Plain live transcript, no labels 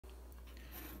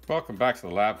Welcome back to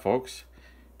the lab, folks.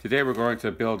 Today we're going to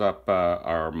build up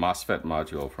our MOSFET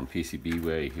module from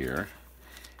PCBWay here.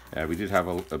 We did have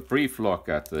a brief look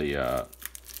at the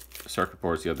circuit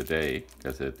boards the other day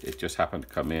because it just happened to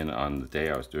come in on the day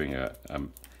I was doing a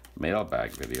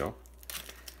mailbag video.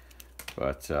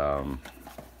 But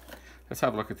let's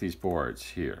have a look at these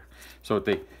boards here. So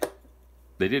they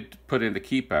did put in the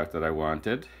keep out that I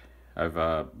wanted.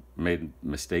 I've made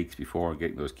mistakes before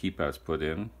getting those keep outs put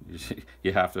in.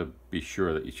 You have to be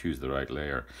sure that you choose the right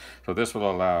layer. So this will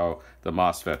allow the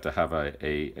MOSFET to have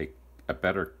a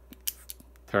better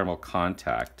thermal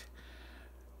contact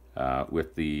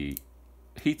with the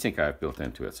heatsink I've built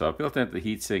into it. So I've built into the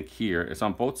heatsink here. It's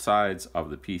on both sides of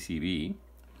the PCB.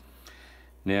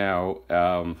 Now,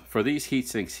 for these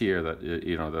heatsinks here that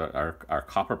that are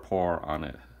copper pour on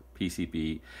a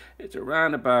PCB, it's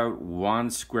around about 1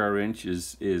 square inch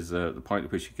is the point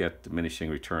at which you get diminishing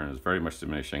return. It's very much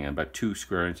diminishing, and about 2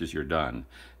 square inches you're done.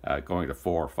 Going to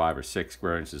 4, 5, or 6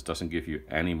 square inches doesn't give you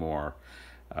any more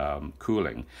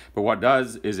cooling. But what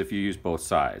does is if you use both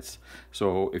sides.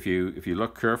 So if you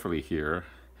look carefully here,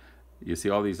 you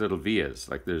see all these little vias.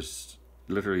 Like there's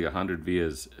literally 100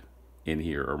 vias in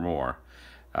here or more,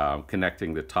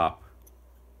 connecting the top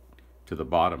to the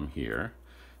bottom here.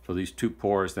 So these two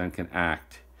pores then can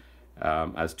act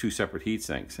as two separate heat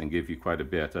sinks and give you quite a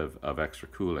bit of extra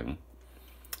cooling.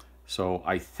 So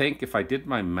I think if I did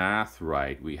my math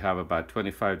right, we have about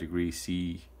 25 degrees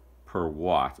C per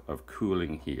watt of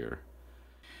cooling here.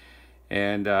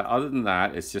 And other than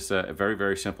that, it's just a very,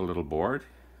 very simple little board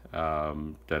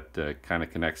that kind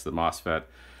of connects the MOSFET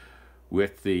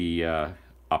with the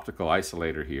optical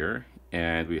isolator here.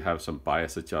 And we have some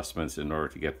bias adjustments in order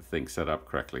to get the thing set up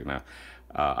correctly. Now,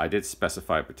 I did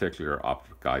specify a particular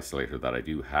optical isolator that I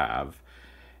do have,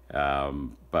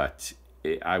 but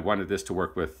I wanted this to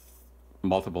work with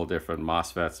multiple different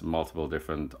MOSFETs and multiple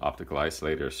different optical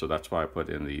isolators, so that's why I put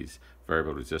in these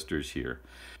variable resistors here.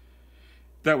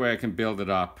 That way I can build it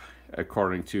up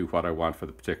according to what I want for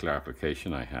the particular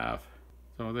application I have.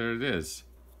 So there it is.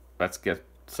 Let's get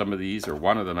some of these, or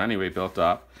one of them anyway, built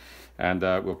up, and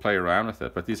we'll play around with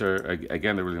it. But these are,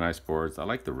 again, they're really nice boards. I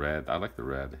like the red.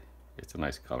 It's a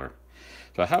nice color.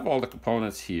 So I have all the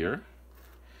components here,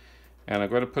 and I'm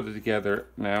going to put it together.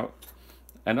 Now,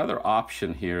 another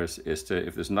option here is to,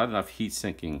 if there's not enough heat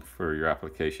sinking for your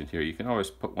application here, you can always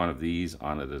put one of these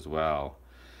on it as well,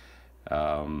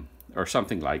 or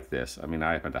something like this. I mean,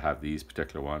 I happen to have these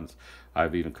particular ones.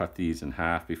 I've even cut these in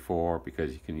half before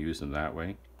because you can use them that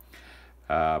way.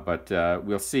 But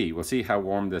we'll see how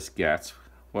warm this gets.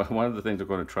 Well, one of the things we're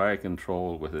going to try to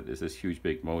control with it is this huge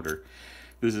big motor.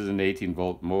 This is an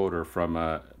 18-volt motor from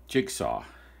a Jigsaw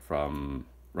from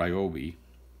Ryobi.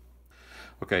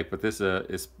 Okay, but this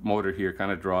motor here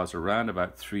kind of draws around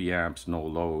about 3 amps, no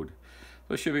load.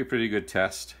 So it should be a pretty good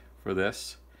test for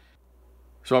this.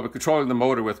 So I'll be controlling the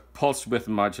motor with pulse width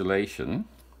modulation.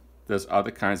 There's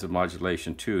other kinds of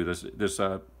modulation too. There's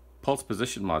a pulse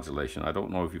position modulation. I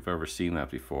don't know if you've ever seen that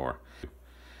before.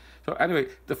 So anyway,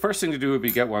 the first thing to do would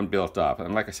be get one built up.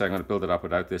 And like I said, I'm going to build it up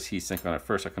without this heatsink on it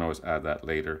first. I can always add that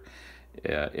later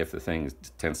if the thing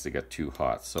tends to get too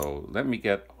hot. So let me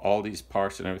get all these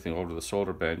parts and everything over to the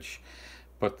solder bench,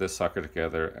 put this sucker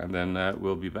together, and then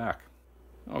we'll be back.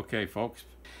 Okay, folks.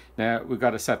 Now we've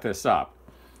got to set this up.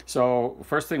 So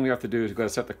first thing we have to do is we've got to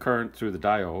set the current through the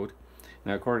diode.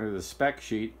 Now according to the spec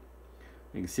sheet,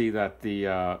 you can see that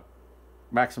the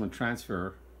maximum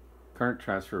current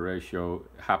transfer ratio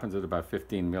happens at about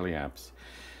 15 milliamps.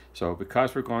 So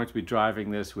because we're going to be driving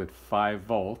this with 5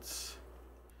 volts,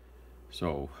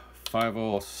 so 5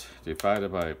 volts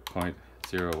divided by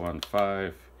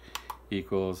 0.015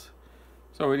 equals,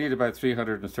 so we need about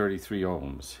 333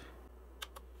 ohms.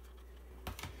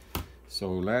 So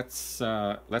let's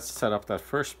set up that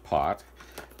first pot.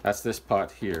 That's this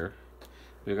pot here.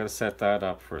 We've got to set that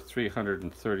up for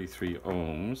 333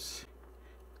 ohms.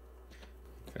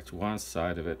 That's one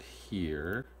side of it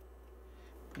here,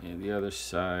 and the other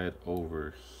side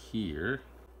over here.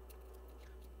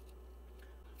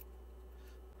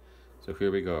 So here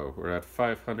we go. We're at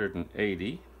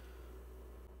 580.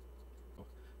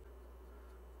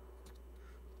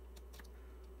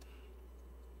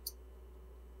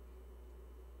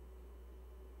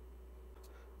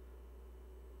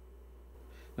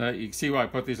 Now you can see why I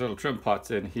put these little trim pots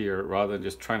in here rather than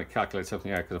just trying to calculate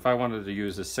something out, because if I wanted to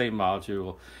use the same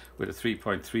module with a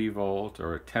 3.3 volt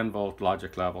or a 10 volt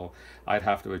logic level, I'd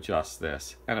have to adjust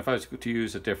this. And if I was to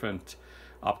use a different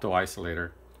opto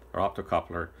isolator or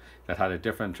optocoupler that had a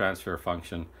different transfer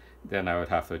function, then I would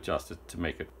have to adjust it to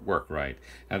make it work right.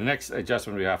 And the next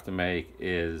adjustment we have to make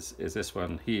is this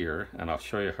one here, and I'll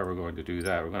show you how we're going to do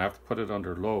that. We're going to have to put it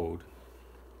under load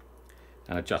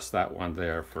and adjust that one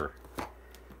there for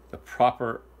the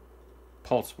proper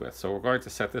pulse width. So we're going to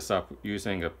set this up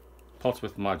using a pulse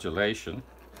width modulation.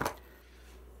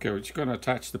 Okay, we're just going to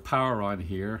attach the power on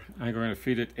here. I'm going to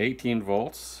feed it 18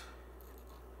 volts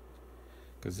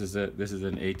because this is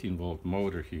an 18 volt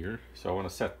motor here. So I want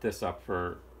to set this up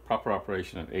for proper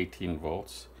operation at 18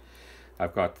 volts.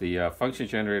 I've got the function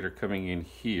generator coming in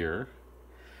here,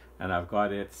 and I've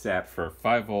got it set for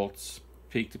 5 volts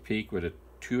peak to peak with a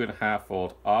 2.5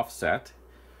 volt offset,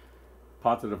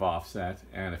 positive offset,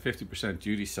 and a 50%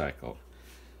 duty cycle.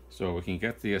 So we can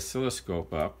get the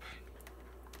oscilloscope up.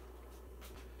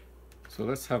 So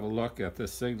let's have a look at the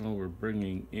signal we're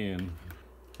bringing in.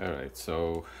 All right,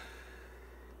 so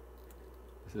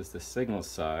this is the signal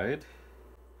side.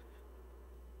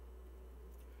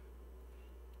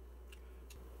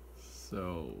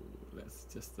 So that's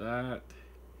just that.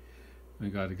 We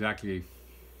got exactly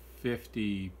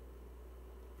 50%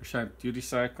 duty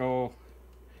cycle,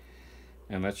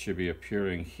 and that should be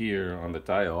appearing here on the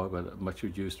diode, but a much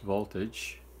reduced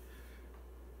voltage.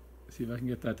 See if I can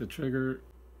get that to trigger.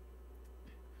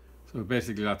 So we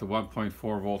basically got the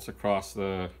 1.4 volts across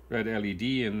the red LED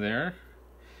in there.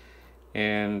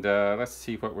 And let's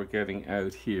see what we're getting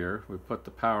out here. We put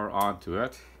the power onto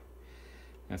it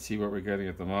and see what we're getting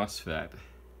at the MOSFET.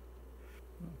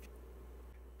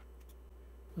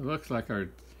 It looks like our,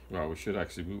 well, we should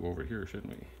actually move over here,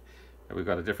 shouldn't we? We've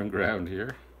got a different ground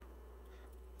here.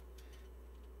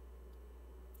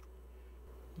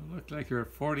 It looks like you're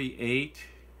at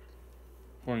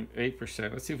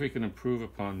 48.8%. Let's see if we can improve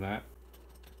upon that.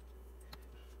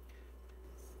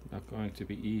 It's not going to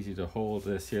be easy to hold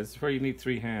this here. This is where you need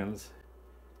 3 hands.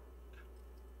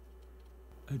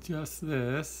 Adjust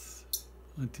this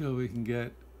until we can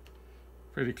get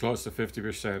pretty close to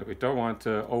 50%. We don't want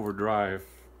to overdrive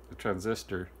the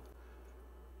transistor.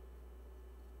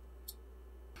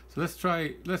 So let's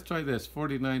try this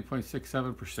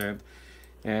 49.67%,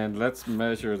 and let's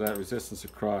measure that resistance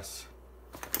across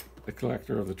the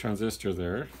collector of the transistor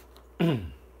there.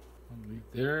 One lead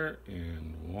there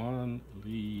and one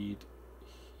lead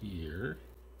here.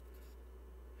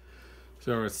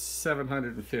 So it's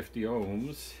 750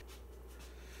 ohms.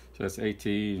 So that's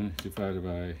 18 divided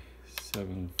by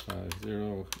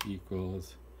 750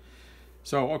 equals.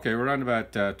 So okay, we're around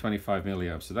about 25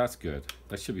 milliamps. So that's good.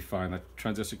 That should be fine. That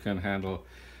transistor can handle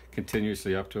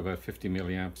continuously up to about 50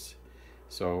 milliamps.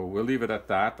 So we'll leave it at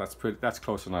that. That's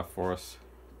close enough for us.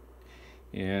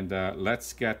 And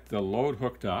let's get the load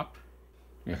hooked up.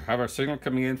 We have our signal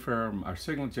coming in from our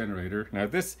signal generator. Now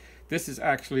this is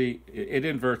actually, it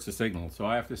inverts the signal. So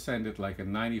I have to send it like a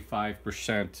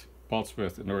 95% pulse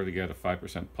width in order to get a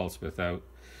 5% pulse width out.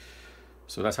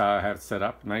 So that's how I have it set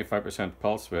up, 95%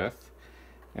 pulse width.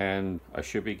 And I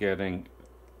should be getting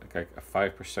like a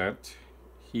 5%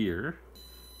 here.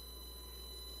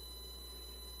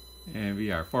 And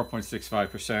we are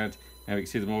 4.65%. And we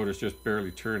can see the motor's just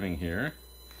barely turning here.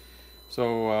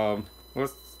 So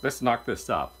let's knock this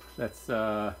up. Let's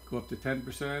go up to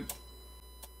 10%.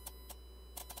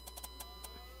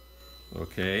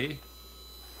 Okay.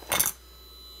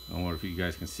 I wonder if you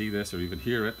guys can see this or even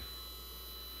hear it.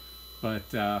 But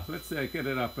let's get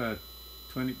it up at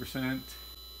 20%.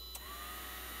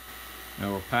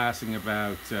 Now we're passing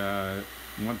about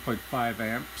 1.5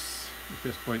 amps at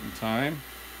this point in time.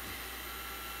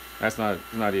 That's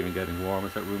not even getting warm.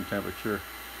 It's at room temperature.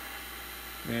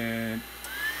 And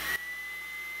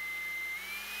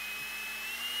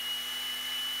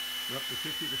we're up to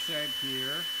 50%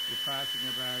 here. We're passing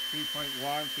about 3.1,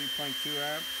 3.2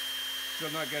 amps. Still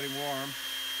not getting warm.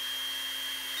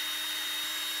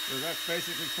 So that's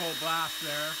basically full blast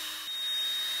there.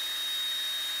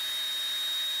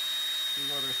 See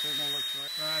what our signal looks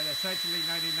like. All right, essentially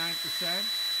 99%.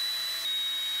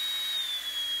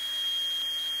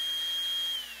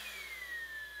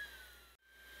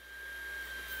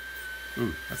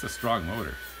 Ooh, that's a strong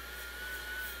motor.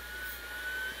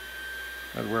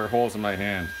 That'd wear holes in my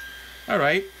hand. All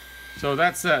right, so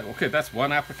that's okay. That's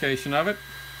one application of it.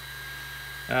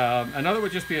 Another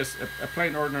would just be a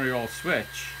plain ordinary old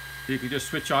switch. You could just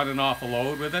switch on and off a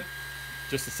load with it,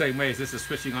 just the same way as this is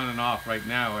switching on and off right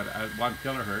now at 1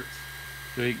 kilohertz.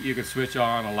 So you could switch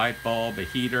on a light bulb, a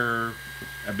heater,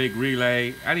 a big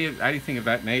relay, anything of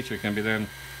that nature can be then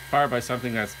powered by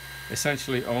something that's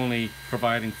essentially only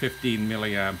providing 15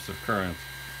 milliamps of current.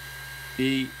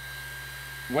 The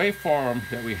waveform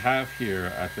that we have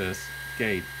here at this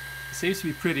gate seems to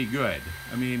be pretty good.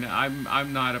 I mean,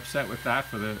 I'm not upset with that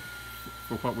for the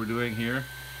for what we're doing here.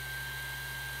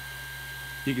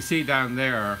 You can see down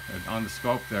there on the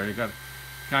scope there, you got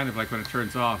kind of like when it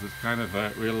turns off, it's kind of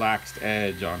a relaxed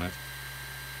edge on it.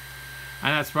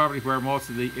 And that's probably where most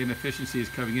of the inefficiency is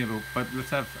coming in, but let's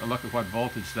have a look at what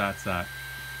voltage that's at.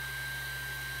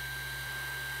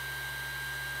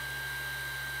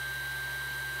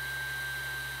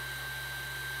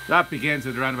 That begins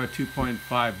at around about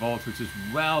 2.5 volts, which is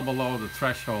well below the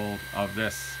threshold of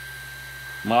this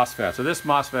MOSFET. So this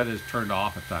MOSFET is turned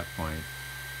off at that point.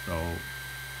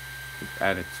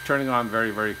 And it's turning on very,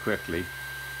 very quickly.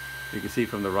 You can see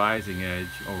from the rising edge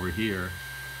over here,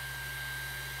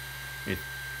 it's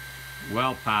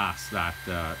well past that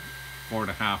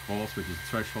 4.5 volts, which is the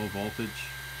threshold voltage,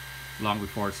 long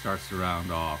before it starts to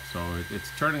round off. So it's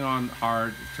turning on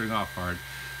hard, it's turning off hard.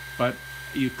 But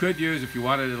you could use, if you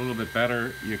wanted it a little bit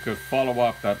better, you could follow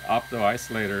up that opto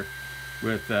isolator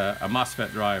with a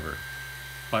MOSFET driver.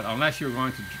 But unless you're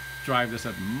going to drive this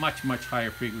at much, much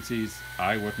higher frequencies,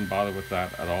 I wouldn't bother with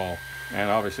that at all. And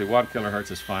obviously 1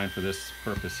 kilohertz is fine for this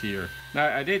purpose here.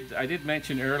 Now I did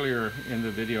mention earlier in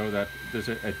the video that there's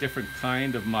a different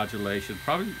kind of modulation,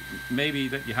 probably maybe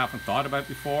that you haven't thought about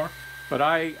before, but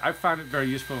I found it very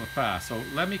useful in the past. So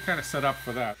let me kind of set up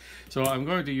for that. So I'm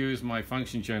going to use my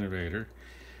function generator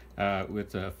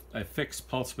with a fixed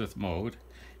pulse width mode,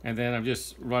 and then I'm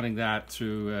just running that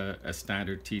through a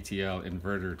standard TTL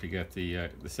inverter to get the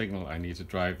signal I need to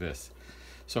drive this.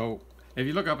 So if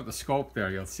you look up at the scope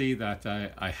there, you'll see that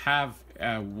I have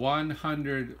a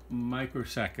 100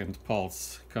 microsecond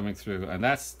pulse coming through, and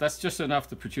that's just enough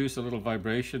to produce a little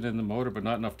vibration in the motor, but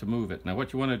not enough to move it. Now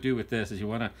what you want to do with this is you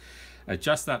want to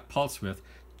adjust that pulse width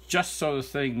just so the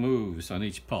thing moves on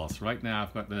each pulse. Right now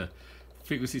I've got the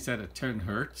frequency set at 10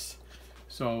 hertz,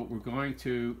 so we're going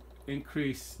to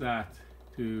increase that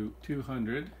to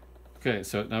 200. Okay,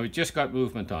 so now we just got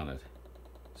movement on it.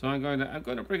 So I'm going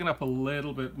to bring it up a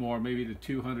little bit more, maybe to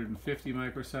 250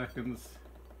 microseconds.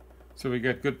 So we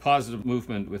get good positive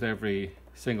movement with every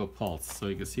single pulse. So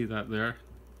you can see that there.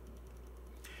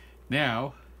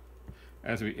 Now,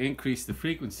 as we increase the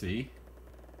frequency,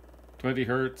 20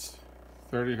 hertz,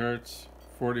 30 hertz,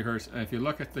 40 hertz, and if you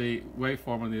look at the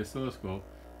waveform on the oscilloscope,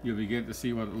 you'll begin to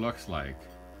see what it looks like.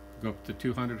 Go up to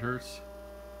 200 hertz,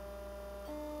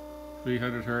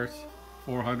 300 hertz,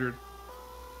 400,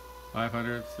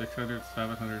 500, 600,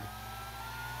 700.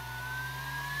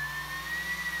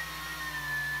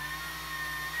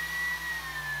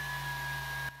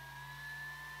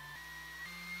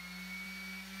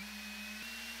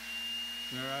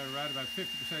 We're at about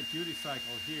 50% duty cycle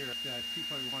here at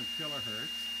 2.1 kilohertz.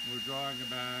 We're drawing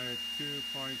about 2.6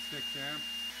 amps.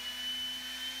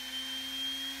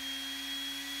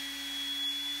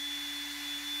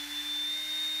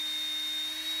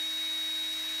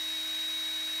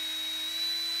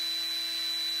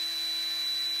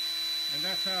 And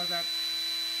that's how that,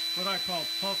 what I call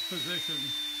pulse position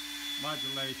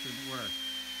modulation works.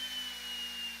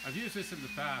 I've used this in the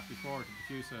past before to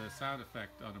produce a sound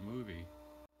effect on a movie.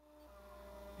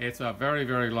 It's a very,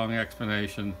 very long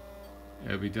explanation.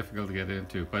 It'll be difficult to get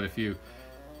into, but if you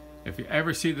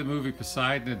ever see the movie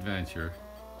Poseidon Adventure,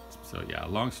 so yeah,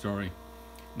 long story,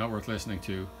 not worth listening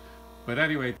to. But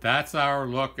anyway, that's our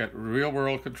look at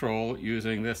real-world control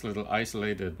using this little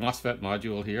isolated MOSFET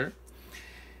module here.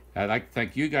 I'd like to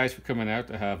thank you guys for coming out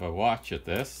to have a watch at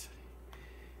this,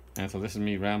 and so listen to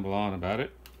me ramble on about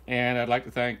it. And I'd like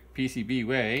to thank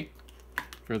PCBWay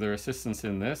for their assistance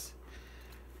in this.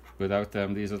 Without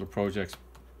them, these little projects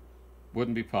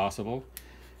wouldn't be possible.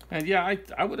 And yeah,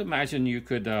 I would imagine you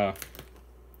could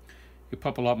you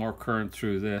pump a lot more current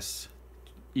through this,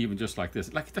 even just like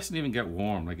this. Like, it doesn't even get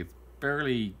warm. Like, it's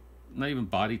barely, not even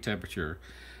body temperature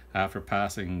after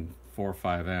passing 4 or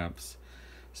 5 amps.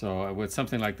 So with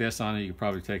something like this on it, you could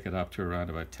probably take it up to around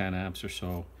about 10 amps or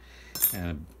so,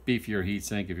 and beef your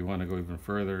heatsink if you want to go even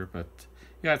further. But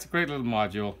yeah, it's a great little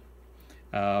module.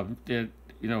 You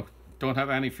know, don't have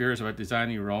any fears about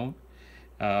designing your own.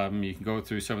 You can go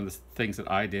through some of the things that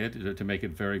I did to make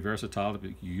it very versatile.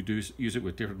 You do use it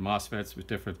with different MOSFETs, with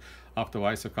different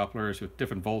opto-isocouplers, with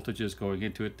different voltages going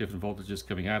into it, different voltages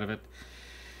coming out of it.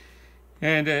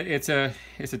 And it's a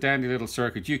dandy little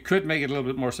circuit. You could make it a little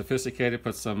bit more sophisticated,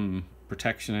 put some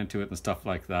protection into it and stuff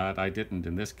like that. I didn't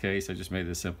in this case. I just made it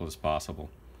as simple as possible.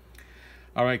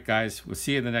 All right, guys, we'll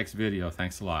see you in the next video.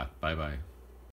 Thanks a lot. Bye-bye.